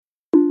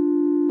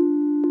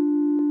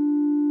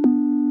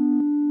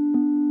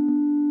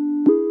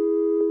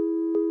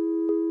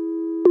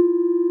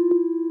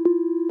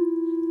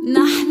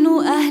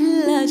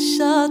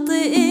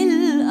الشاطئ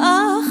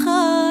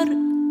الآخر.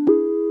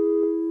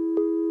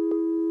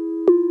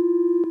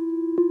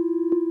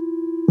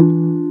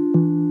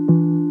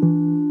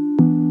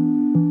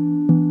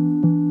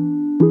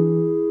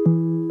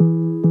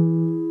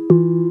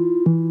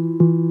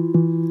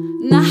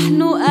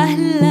 نحن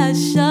أهل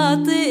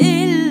الشاطئ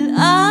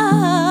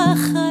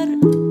الآخر،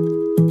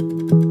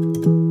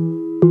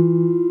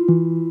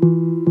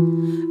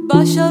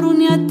 بشر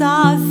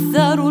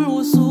يتعذر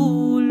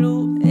الوصول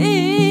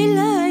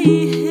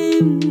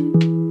إليهم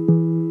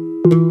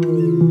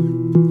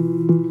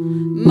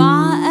مع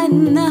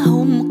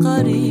أنهم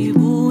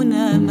قريبون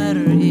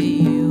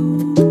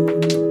مرئيون.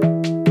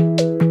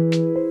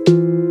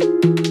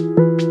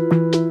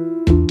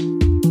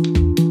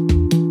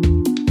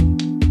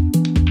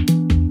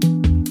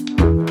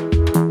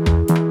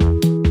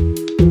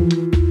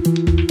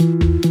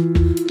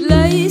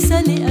 ليس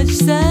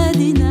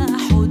لأجسادنا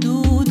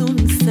حدود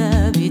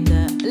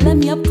ثابتة، لم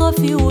يبقى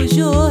في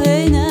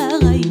وجوهنا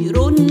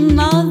غير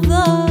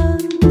النظر.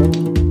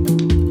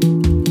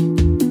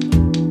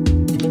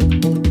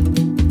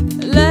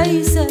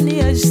 ليس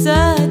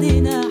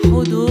لأجسادنا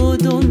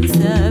حدود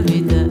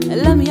ثابتة،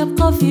 لم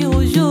يبقى في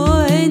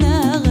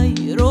وجوهنا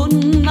غير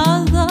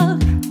النظر.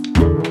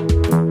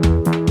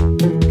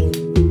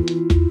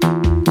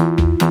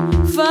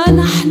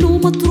 فنحن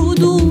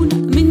مطرودون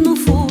من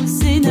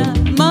نفوسنا،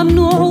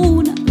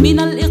 ممنوعون من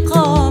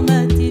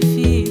الإقامة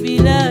في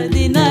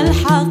بلادنا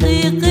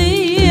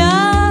الحقيقية.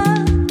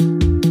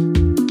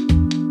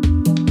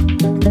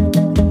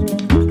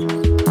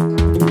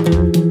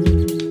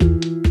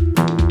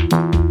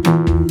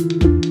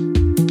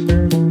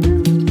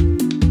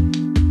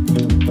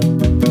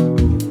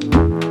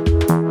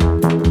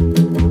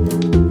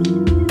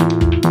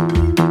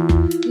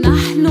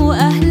 نحن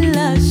أهل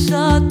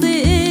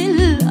الشاطئ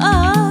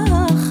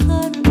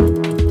الآخر،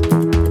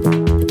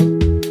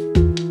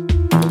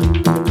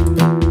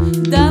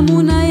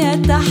 دمنا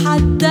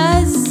يتحدى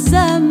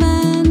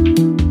الزمن،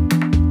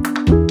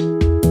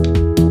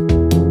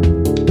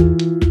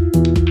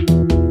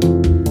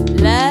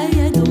 لا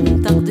يد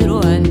تقدر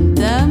أن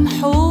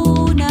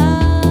تمحونا.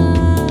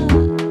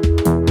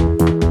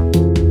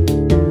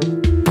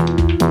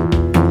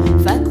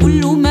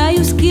 فكل ما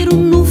يسكر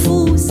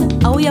النفوس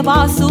أو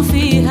يبعث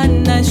فيها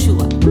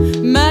النشوة،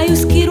 ما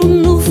يسكر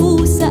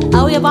النفوس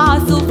أو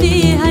يبعث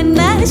فيها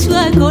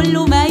النشوة، كل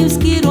ما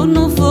يسكر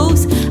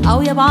النفوس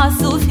أو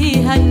يبعث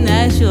فيها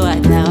النشوة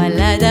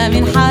تولد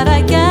من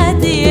حركات